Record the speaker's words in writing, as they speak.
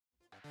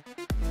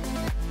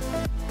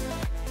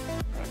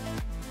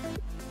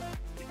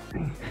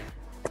All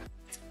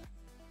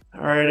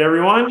right,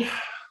 everyone.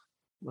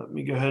 Let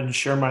me go ahead and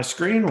share my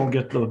screen. We'll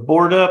get the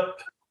board up.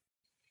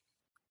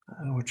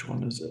 Which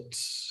one is it?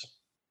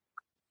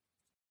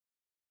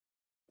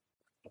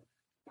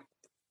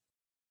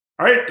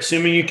 All right,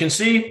 assuming you can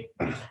see.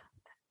 All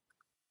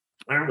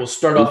right, we'll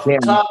start off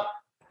at the top.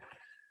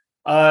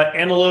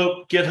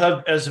 Antelope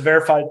GitHub as a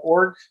verified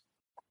org.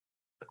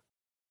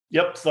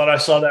 Yep, thought I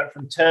saw that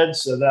from Ted,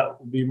 so that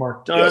will be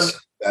marked done. Yes,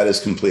 that is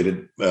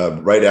completed.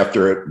 Right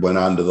after it went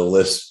onto the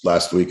list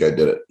last week, I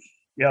did it.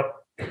 Yep.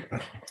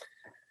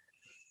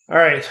 All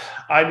right,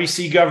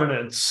 IBC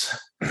governance.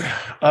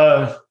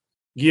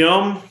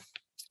 Guillaume,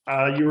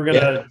 you were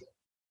gonna.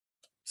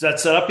 Is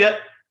that set up yet?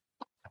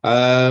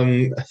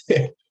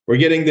 We're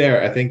getting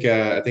there. I think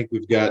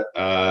we've got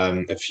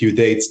a few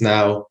dates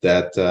now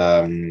that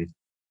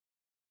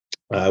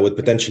would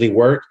potentially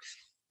work.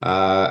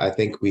 I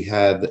think we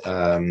had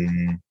I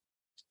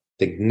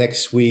think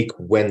next week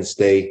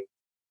Wednesday.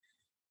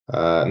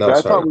 No,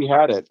 I thought we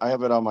had it. I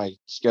have it on my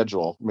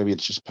schedule. Maybe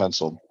it's just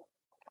penciled.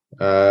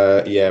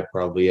 Yeah,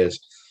 probably is.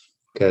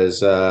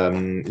 Because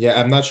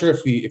yeah, I'm not sure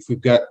if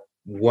we've got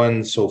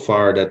one so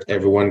far that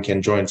everyone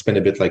can join. It's been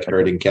a bit like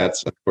herding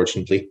cats,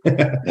 unfortunately.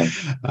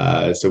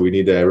 So we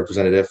need a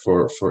representative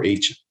for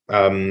each.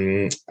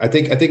 I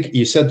think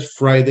you said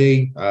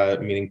Friday,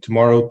 meaning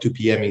tomorrow, 2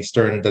 p.m.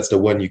 Eastern. That's the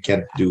one you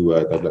can't do.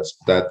 Is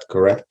that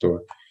correct,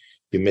 or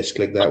you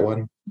misclicked that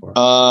one?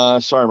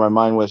 Or? Sorry, my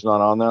mind was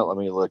not on that. Let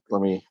me look.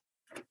 Let me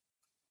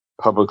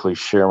publicly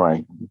share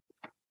my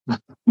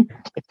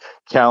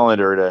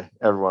calendar to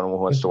everyone who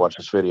wants to watch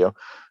this video.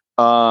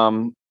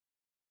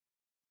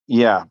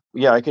 Yeah,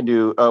 I can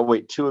do.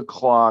 Wait, 2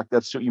 o'clock.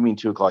 That's you mean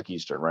 2 o'clock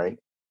Eastern, right?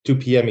 2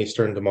 p.m.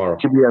 Eastern tomorrow.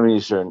 2 p.m.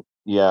 Eastern.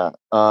 Yeah.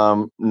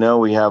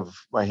 No,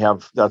 I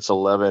have. That's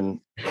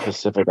 11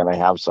 Pacific, and I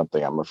have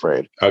something. I'm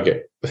afraid.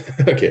 Okay.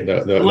 Okay. No.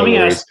 Let me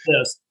ask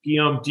this,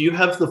 Guillaume. Do you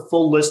have the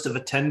full list of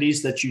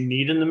attendees that you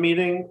need in the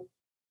meeting?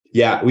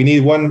 Yeah, we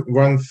need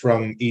one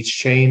from each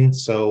chain.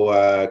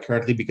 So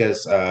currently,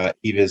 because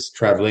Eve is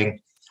traveling,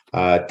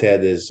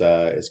 Ted is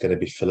going to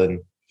be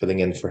filling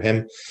in for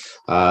him.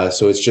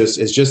 So it's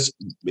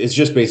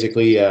just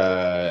basically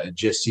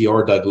Jesse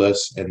or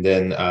Douglas, and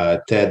then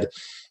Ted,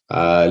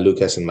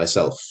 Lucas, and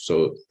myself.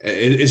 So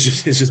it's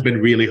just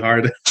been really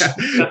hard.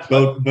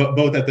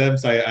 both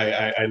attempts,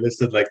 I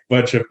listed like a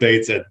bunch of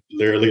dates, and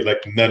literally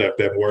like none of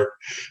them work.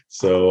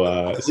 So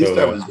we're still,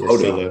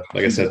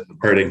 like I said,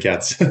 herding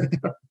cats.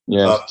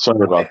 Yeah,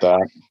 sorry about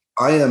that.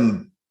 I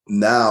am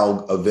now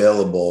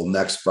available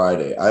next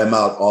Friday. I am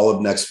out all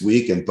of next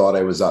week and thought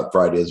I was out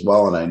Friday as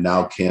well, and I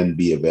now can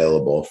be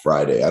available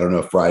Friday. I don't know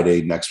if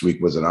Friday next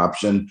week was an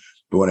option,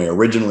 but when I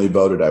originally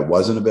voted, I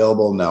wasn't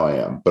available. Now I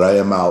am, but I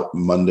am out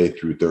Monday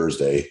through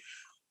Thursday,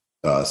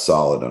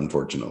 solid,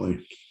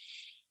 unfortunately.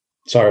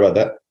 Sorry about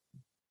that.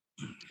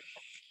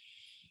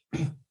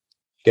 You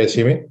guys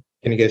hear me?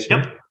 Can you guys hear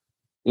me?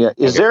 Yeah.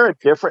 Is there a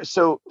different?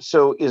 So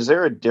is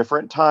there a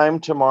different time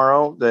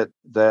tomorrow that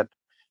that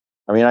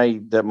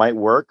might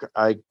work?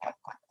 I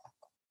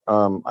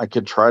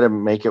could try to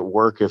make it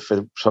work if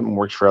something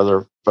works for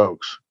other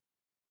folks.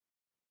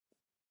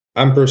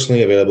 I'm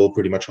personally available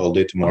pretty much all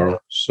day tomorrow,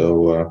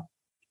 so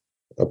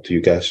up to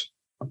you guys.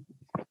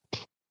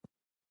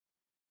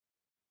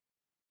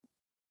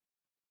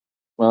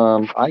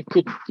 I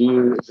could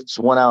do. It's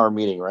a 1 hour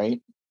meeting, right?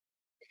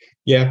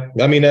 Yeah,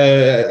 I mean,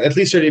 at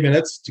least 30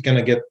 minutes to kind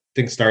of get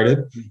things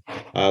started.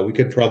 We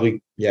could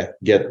probably, get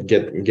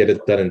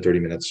it done in 30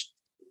 minutes.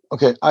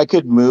 Okay, I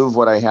could move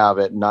what I have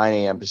at 9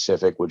 a.m.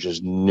 Pacific, which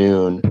is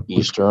noon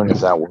Eastern, if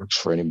that works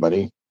for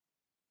anybody.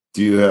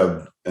 Do you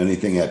have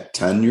anything at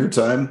 10 your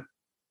time?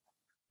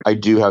 I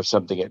do have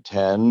something at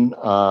 10.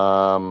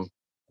 I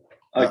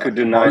could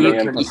do 9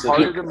 a.m.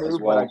 Pacific as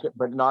well.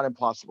 But not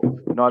impossible.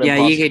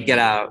 You could get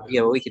out.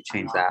 Yeah, we could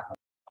change that.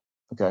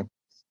 Okay.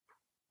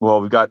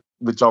 Well,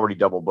 it's already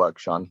double booked,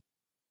 Sean.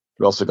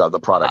 We also got the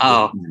product.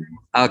 Oh,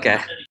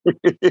 okay.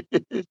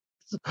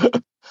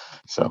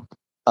 So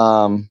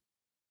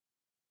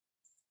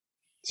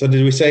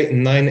did we say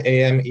 9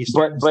 a.m.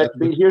 Eastern? But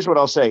here's what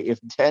I'll say. If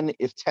 10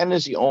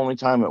 is the only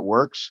time it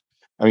works,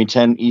 I mean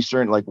 10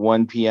 Eastern, like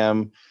 1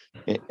 p.m.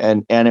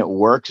 and it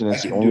works and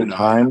it's the only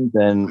time,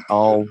 then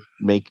I'll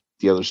make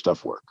the other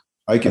stuff work.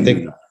 I can do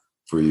 9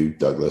 for you,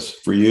 Douglas.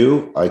 For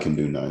you, I can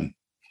do 9.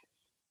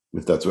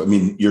 If that's what I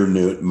mean, you're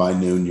noon, my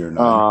noon, you're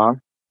 9. I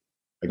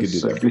could do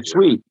that.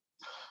 Sweet.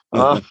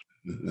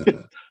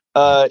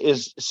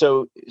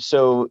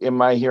 So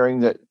am I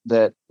hearing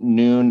that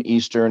noon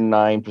Eastern,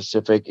 9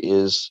 Pacific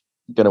is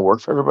going to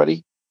work for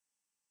everybody?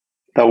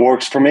 That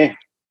works for me.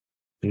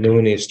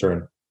 Noon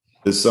Eastern.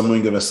 Is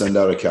someone going to send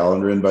out a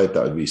calendar invite?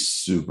 That would be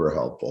super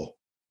helpful.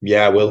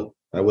 Yeah, I will.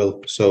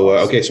 So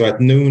okay, so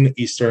at noon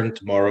Eastern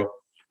tomorrow.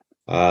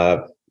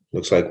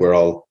 Looks like we're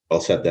all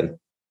set then.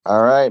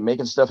 All right,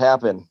 making stuff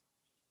happen.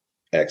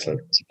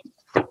 Excellent.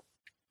 All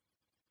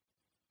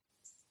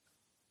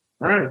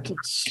right,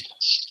 that's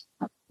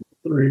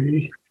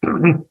 3.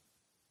 All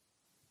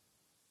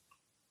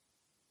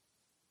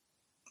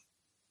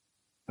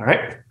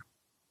right.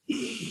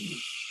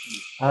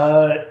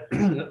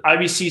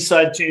 IBC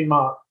sidechain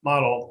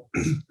model.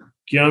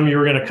 Guillaume, you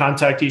were going to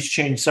contact each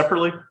chain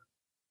separately?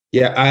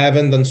 Yeah, I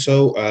haven't done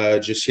so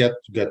just yet.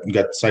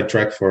 Got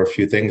sidetracked for a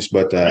few things,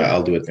 but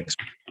I'll do it next.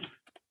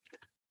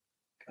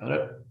 Got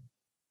it.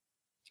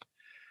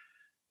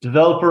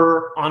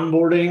 Developer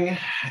onboarding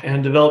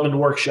and development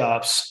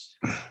workshops.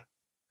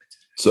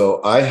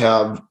 So I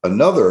have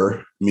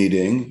another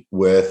meeting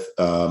with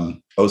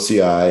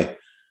OCI.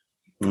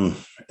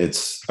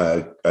 It's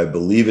I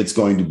believe it's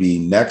going to be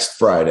next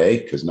Friday,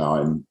 because now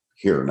I'm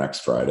here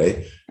next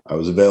Friday. I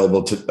was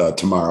available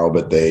tomorrow,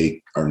 but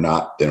they are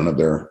not. They don't have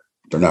their.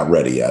 They're not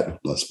ready yet.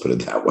 Let's put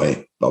it that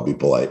way. I'll be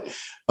polite.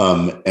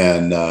 I'll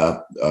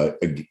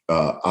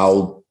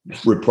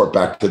report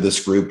back to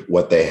this group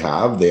what they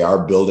have. They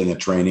are building a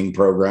training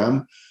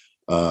program,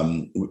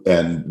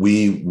 and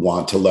we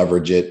want to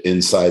leverage it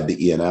inside the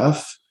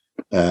ENF.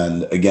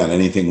 And again,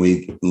 anything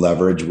we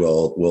leverage,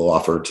 we'll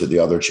offer to the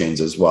other chains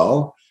as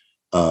well.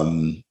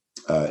 And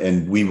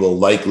we will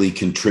likely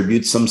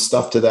contribute some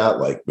stuff to that.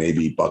 Like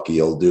maybe Bucky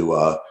will do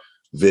a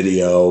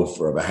video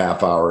for a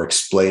half hour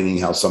explaining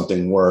how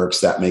something works.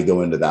 That may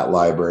go into that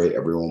library.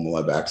 Everyone will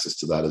have access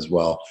to that as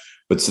well.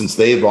 But since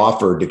they've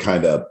offered to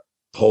kind of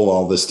pull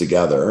all this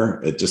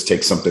together, it just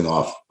takes something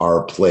off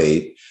our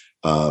plate.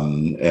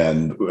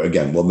 And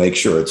again, we'll make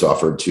sure it's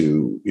offered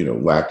to,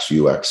 Wax,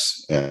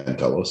 UX, and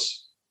TELOS.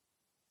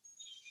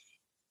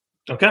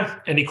 Okay.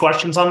 Any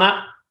questions on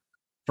that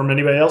from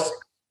anybody else?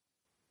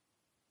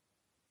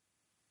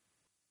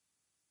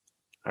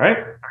 All right.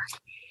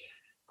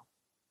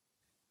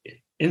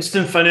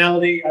 Instant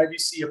Finality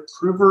IBC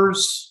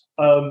approvers.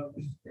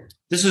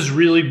 This has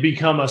really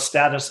become a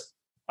status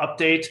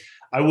update.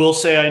 I will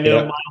say I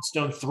know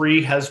milestone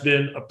 3 has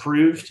been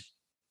approved.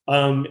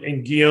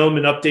 And Guillaume,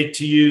 an update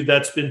to you,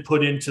 that's been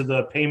put into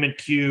the payment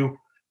queue.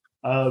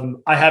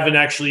 I haven't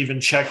actually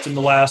even checked in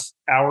the last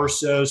hour or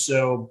so.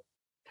 So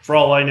for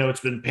all I know,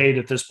 it's been paid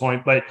at this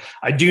point. But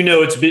I do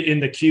know it's been in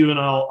the queue, and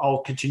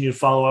I'll continue to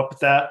follow up with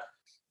that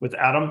with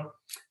Adam.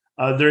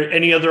 Are there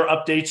any other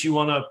updates you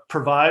want to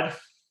provide?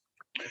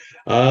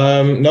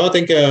 No, I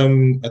think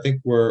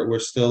we're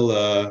still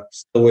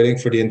waiting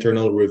for the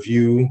internal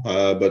review,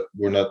 but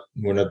we're not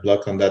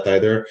blocked on that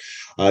either.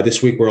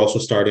 This week we're also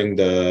starting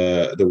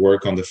the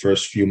work on the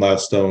first few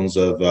milestones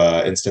of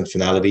instant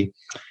finality,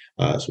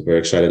 so very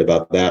excited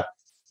about that.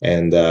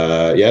 And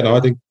I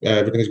think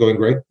everything is going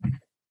great.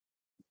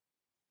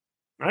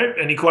 All right.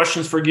 Any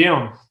questions for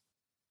Guillaume?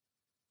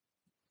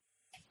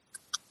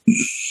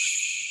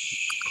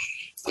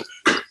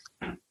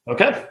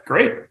 Okay,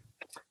 great.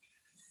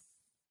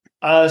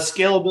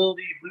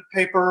 Scalability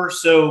Bluepaper.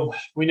 So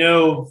we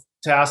know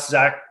to ask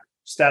Zach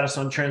status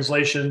on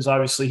translations.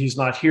 Obviously, he's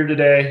not here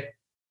today.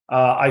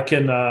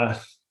 I'll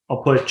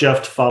put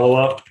Jeff to follow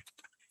up.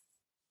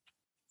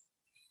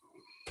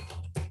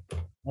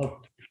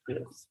 Oh,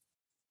 good.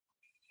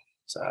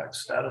 Zach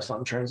status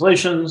on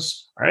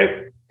translations. All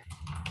right.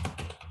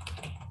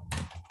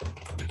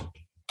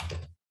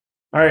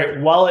 All right.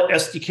 Wallet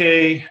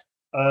SDK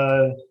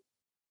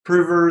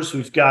provers.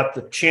 We've got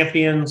the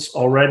champions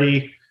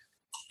already.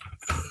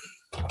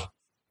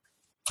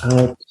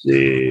 Let's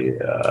see.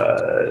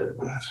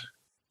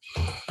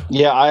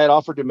 Yeah, I had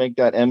offered to make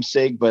that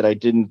MSIG, but I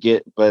didn't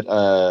get.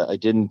 I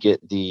didn't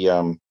get the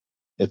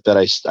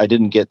I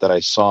didn't get that. I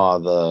saw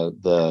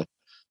the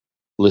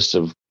list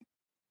of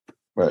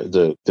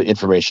the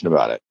information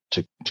about it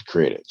to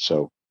create it.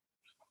 So,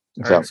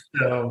 all right,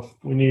 so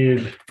we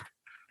need.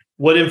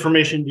 What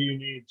information do you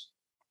need?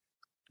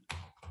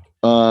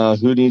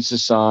 Who needs to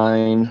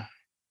sign?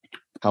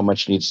 How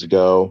much needs to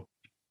go?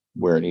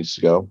 Where it needs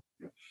to go?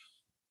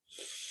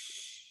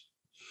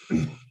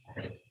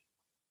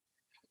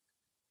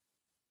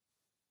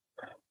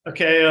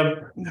 Okay,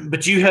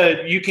 but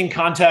you can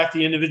contact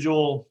the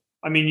individual.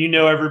 I mean,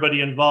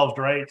 everybody involved,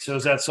 right? So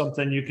is that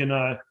something you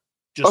can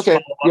just?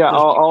 Okay, yeah,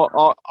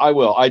 I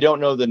will. I don't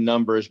know the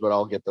numbers, but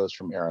I'll get those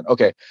from Aaron.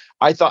 Okay,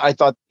 I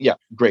thought, yeah,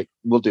 great,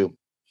 we'll do.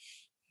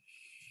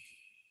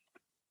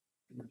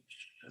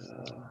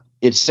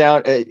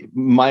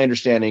 My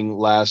understanding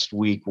last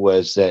week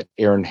was that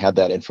Aaron had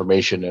that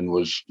information and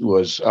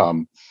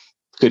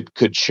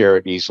could share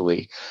it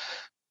easily.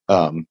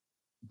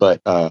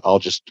 But I'll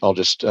just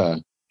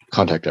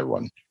contact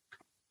everyone.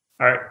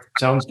 All right,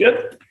 sounds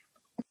good.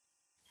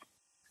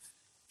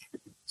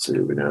 So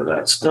we know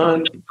that's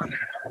done.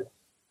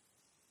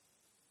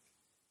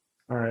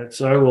 All right,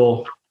 so I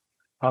will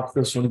pop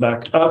this one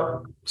back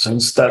up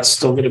since that's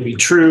still going to be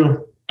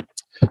true.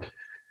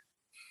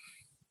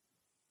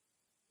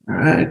 All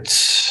right.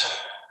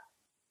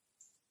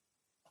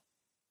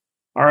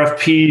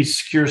 RFP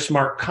Secure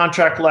Smart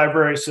Contract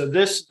Library. So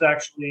this is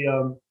actually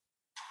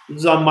this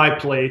is on my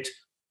plate.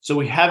 So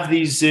we have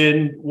these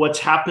in. What's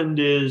happened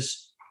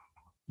is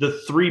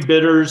the 3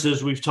 bidders,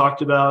 as we've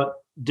talked about,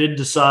 did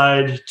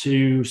decide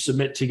to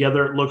submit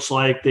together. It looks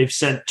like they've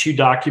sent 2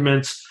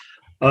 documents.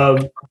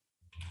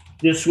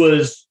 This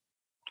was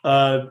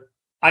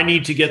I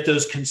need to get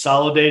those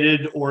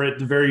consolidated or at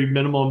the very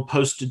minimum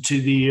posted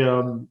to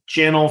the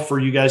channel for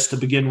you guys to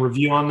begin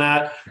review on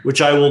that,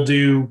 which I will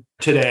do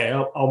today.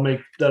 I'll make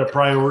that a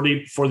priority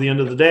before the end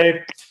of the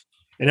day,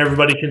 and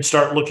everybody can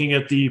start looking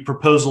at the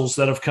proposals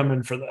that have come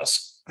in for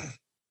this.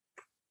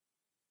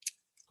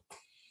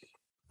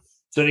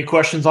 So any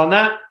questions on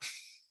that?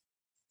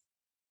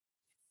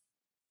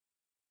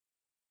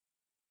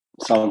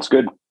 Sounds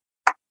good.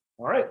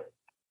 All right.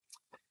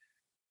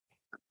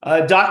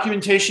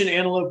 Documentation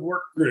Antelope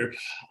work group.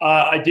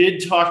 I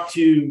did talk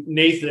to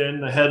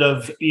Nathan, the head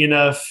of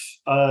ENF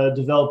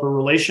developer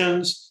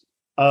relations.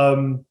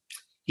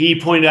 He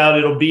pointed out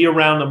it'll be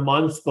around a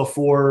month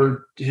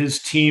before his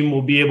team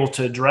will be able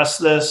to address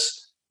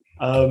this.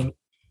 And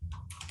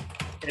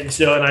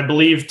I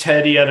believe,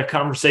 Ted, he had a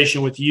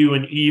conversation with you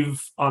and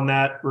Eve on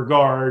that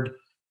regard.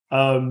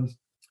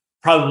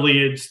 Probably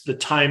it's the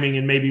timing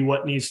and maybe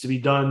what needs to be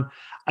done.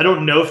 I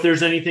don't know if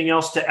there's anything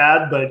else to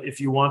add, but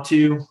if you want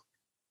to.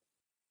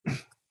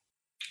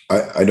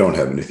 I don't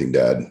have anything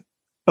to add.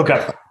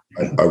 Okay.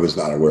 I was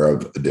not aware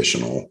of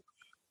additional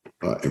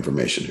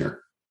information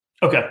here.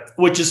 Okay,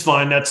 which is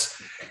fine.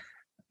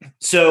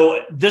 So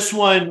this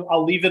one,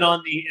 I'll leave it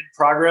on the in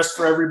progress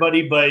for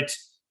everybody, but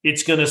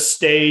it's going to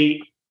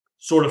stay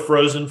sort of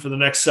frozen for the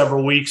next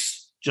several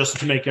weeks just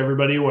to make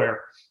everybody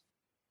aware.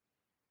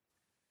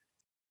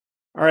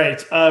 All right,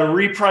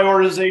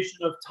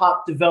 reprioritization of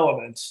top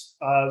development.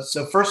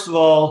 So first of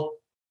all,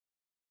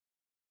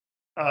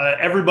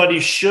 everybody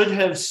should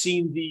have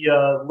seen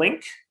the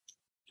link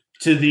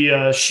to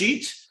the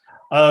sheet.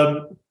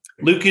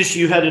 Lucas,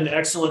 you had an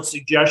excellent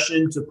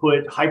suggestion to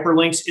put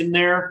hyperlinks in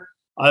there.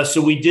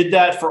 So we did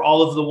that for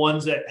all of the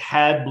ones that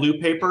had blue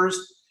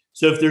papers.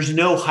 So if there's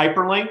no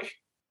hyperlink,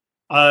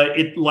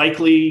 it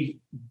likely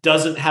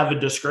doesn't have a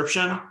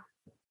description.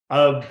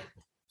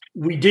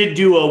 We did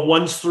do a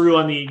once through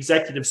on the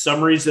executive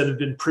summaries that have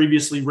been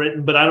previously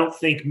written, but I don't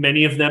think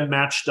many of them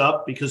matched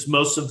up because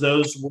most of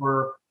those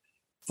were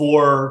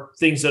for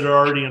things that are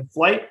already in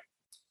flight.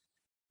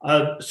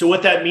 So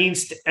what that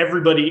means to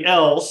everybody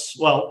else,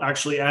 well,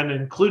 actually, and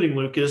including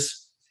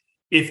Lucas,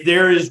 if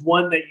there is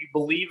one that you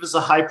believe is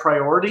a high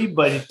priority,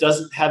 but it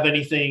doesn't have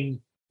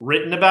anything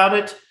written about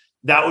it,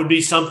 that would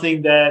be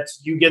something that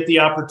you get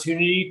the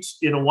opportunity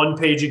in a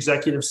one-page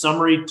executive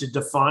summary to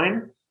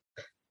define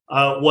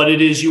what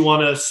it is you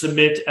want to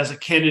submit as a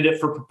candidate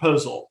for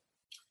proposal.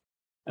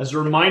 As a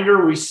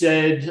reminder, we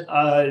said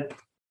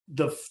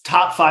the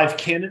top 5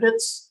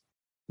 candidates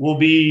will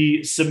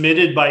be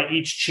submitted by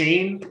each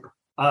chain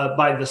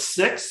by the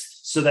 6th.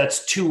 So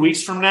that's 2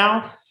 weeks from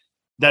now.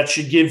 That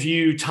should give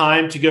you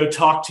time to go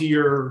talk to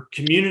your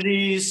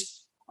communities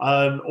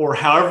or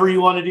however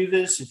you want to do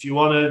this. If you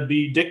want to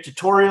be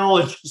dictatorial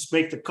and just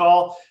make the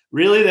call,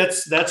 really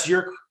that's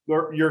your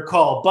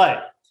call.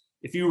 But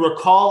if you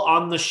recall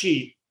on the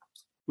sheet,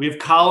 we have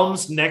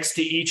columns next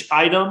to each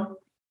item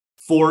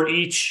for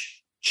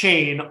each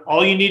chain.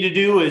 All you need to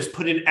do is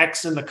put an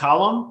X in the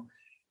column.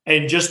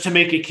 And just to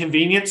make it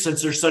convenient,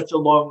 since there's such a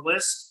long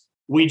list,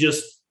 we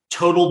just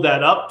totaled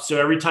that up.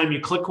 So every time you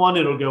click one,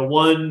 it'll go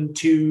 1,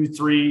 2,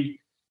 3,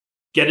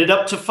 get it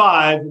up to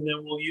 5. And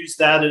then we'll use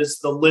that as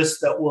the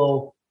list that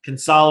we'll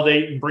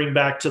consolidate and bring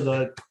back to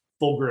the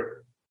full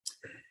group.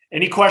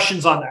 Any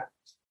questions on that?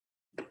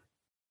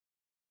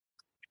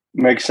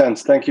 Makes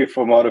sense. Thank you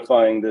for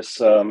modifying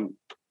this. It'll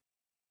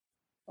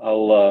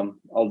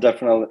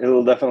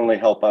definitely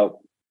help out.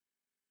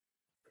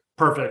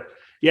 Perfect.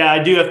 Yeah, I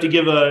do have to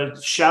give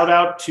a shout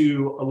out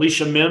to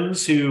Alicia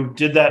Mims, who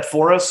did that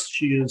for us.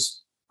 She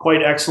is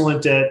quite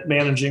excellent at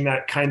managing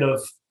that kind of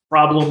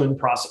problem and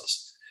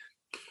process.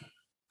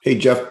 Hey,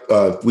 Jeff,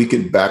 if we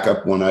could back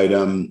up one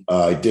item.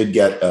 I did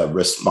get a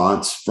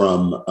response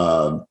from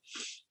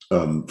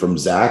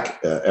Zach.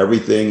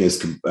 Everything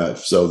is,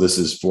 so this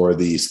is for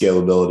the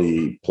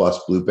Scalability Plus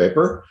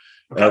Bluepaper.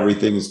 Okay.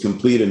 Everything is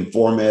complete and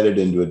formatted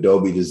into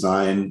Adobe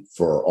Design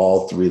for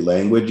all 3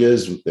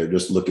 languages. They're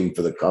just looking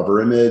for the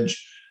cover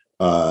image.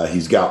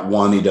 He's got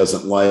one he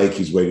doesn't like.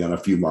 He's waiting on a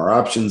few more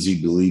options.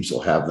 He believes he'll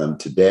have them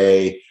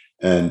today.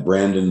 And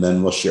Brandon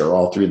then will share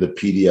all 3 of the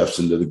PDFs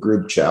into the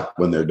group chat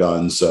when they're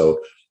done. So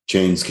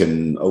chains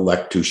can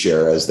elect to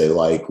share as they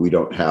like. We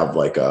don't have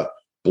like a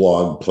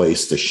blog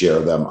place to share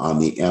them on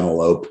the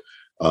Antelope.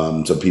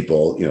 So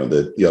people,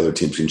 the other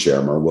teams can share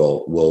them, or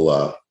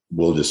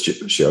we'll just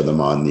share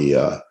them on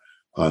the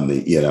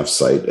ENF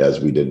site as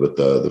we did with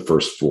the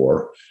first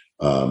 4.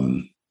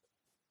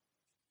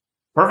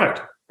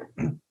 Perfect.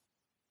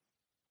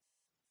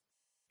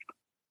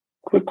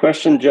 Quick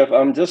question, Jeff.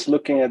 I'm just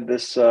looking at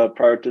this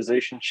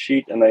prioritization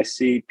sheet and I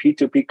see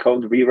P2P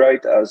code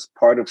rewrite as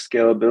part of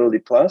Scalability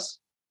Plus.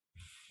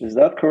 Is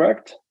that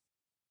correct?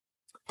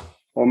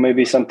 Or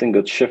maybe something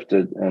got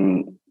shifted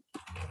and...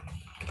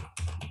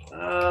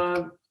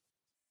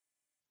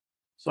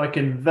 So I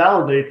can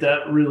validate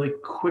that really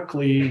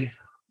quickly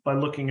by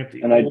looking at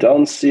the... And I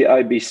don't see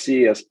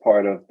IBC as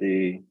part of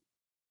the...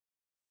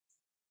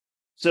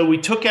 So we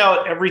took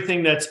out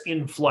everything that's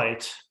in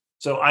flight.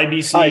 So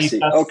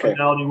IBC, okay.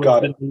 Finality would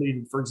have been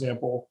deleted, for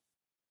example.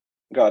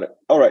 Got it.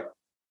 All right.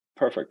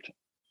 Perfect.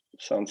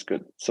 Sounds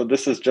good. So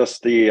this is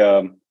just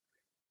the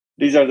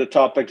these are the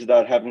topics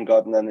that haven't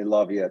gotten any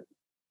love yet.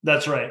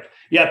 That's right.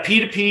 Yeah,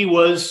 P2P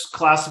was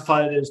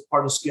classified as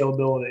part of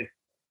scalability.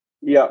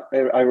 Yeah,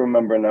 I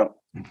remember now.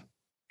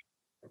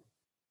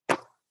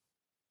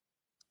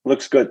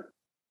 Looks good.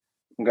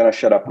 I'm gonna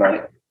shut up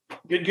now.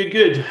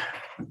 Good.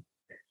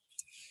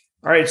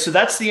 All right, so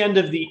that's the end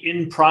of the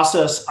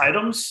in-process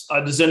items.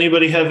 Does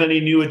anybody have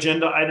any new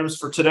agenda items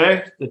for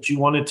today that you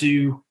wanted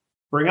to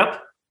bring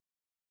up?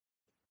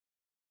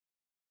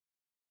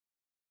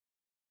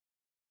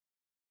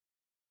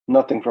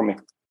 Nothing from me.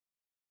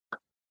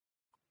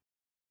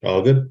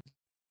 All good.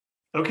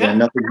 Okay. Yeah,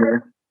 nothing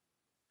here.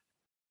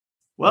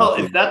 Well,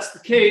 if that's the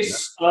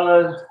case,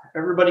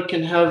 everybody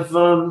can have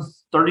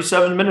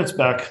 37 minutes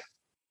back.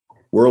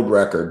 World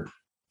record.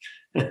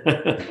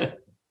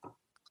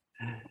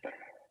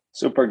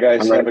 Super,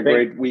 guys. All right, Have a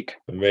great week.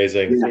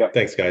 Amazing. Yeah.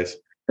 Thanks, guys.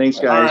 Thanks,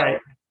 All guys. right.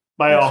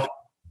 Bye, all.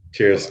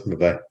 Cheers.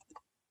 Bye-bye.